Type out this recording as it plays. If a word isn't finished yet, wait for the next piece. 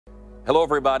Hello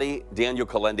everybody, Daniel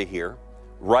Kolenda here.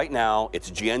 Right now, it's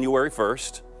January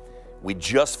 1st. We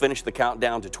just finished the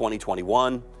countdown to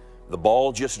 2021. The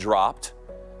ball just dropped,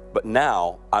 but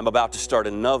now I'm about to start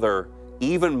another,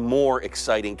 even more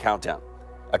exciting countdown.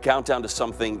 A countdown to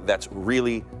something that's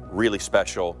really, really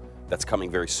special that's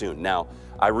coming very soon. Now,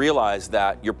 I realize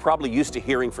that you're probably used to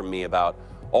hearing from me about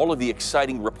all of the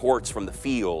exciting reports from the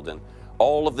field and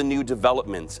all of the new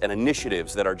developments and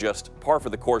initiatives that are just par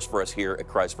for the course for us here at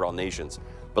Christ for All Nations.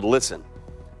 But listen,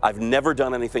 I've never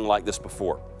done anything like this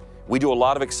before. We do a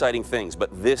lot of exciting things, but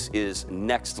this is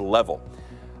next level.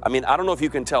 I mean, I don't know if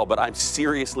you can tell, but I'm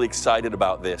seriously excited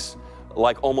about this,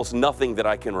 like almost nothing that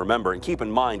I can remember. And keep in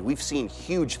mind, we've seen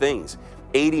huge things.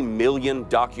 80 million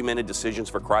documented decisions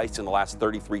for Christ in the last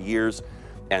 33 years,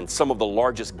 and some of the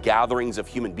largest gatherings of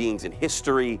human beings in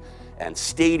history, and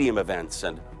stadium events,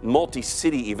 and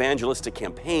multi-city evangelistic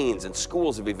campaigns, and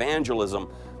schools of evangelism,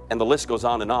 and the list goes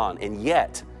on. And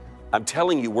yet, I'm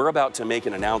telling you, we're about to make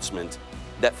an announcement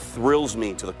that thrills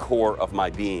me to the core of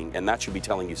my being, and that should be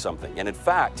telling you something. And in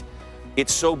fact,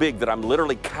 it's so big that I'm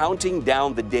literally counting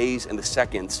down the days and the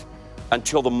seconds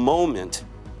until the moment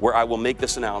where I will make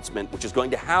this announcement, which is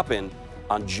going to happen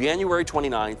on January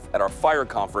 29th at our Fire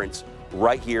Conference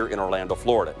right here in Orlando,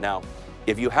 Florida. Now,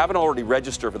 if you haven't already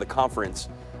registered for the conference,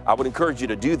 I would encourage you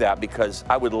to do that, because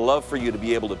I would love for you to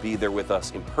be able to be there with us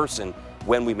in person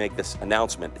when we make this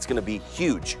announcement. It's going to be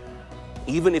huge.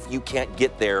 Even if you can't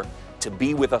get there to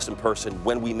be with us in person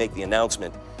when we make the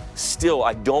announcement, still,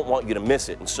 I don't want you to miss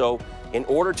it. And so, in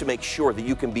order to make sure that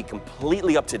you can be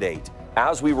completely up to date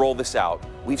as we roll this out,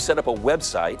 we've set up a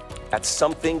website at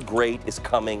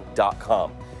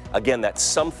somethinggreatiscoming.com. Again, that's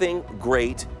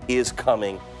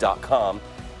somethinggreatiscoming.com.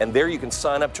 And there you can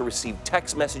sign up to receive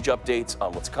text message updates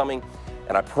on what's coming.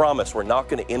 And I promise we're not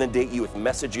going to inundate you with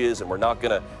messages, and we're not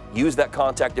going to use that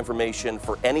contact information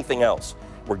for anything else.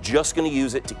 We're just going to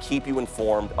use it to keep you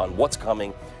informed on what's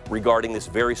coming regarding this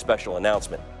very special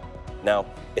announcement. Now,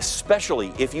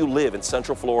 especially if you live in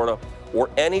Central Florida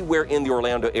or anywhere in the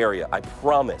Orlando area, I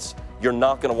promise you're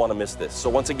not going to want to miss this.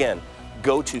 So once again,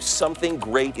 go to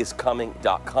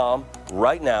somethinggreatiscoming.com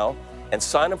right now and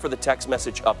sign up for the text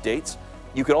message updates.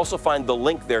 You can also find the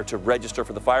link there to register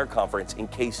for the Fire Conference in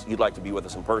case you'd like to be with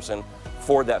us in person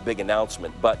for that big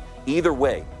announcement. But either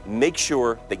way, make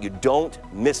sure that you don't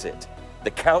miss it.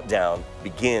 The countdown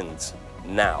begins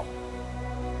now.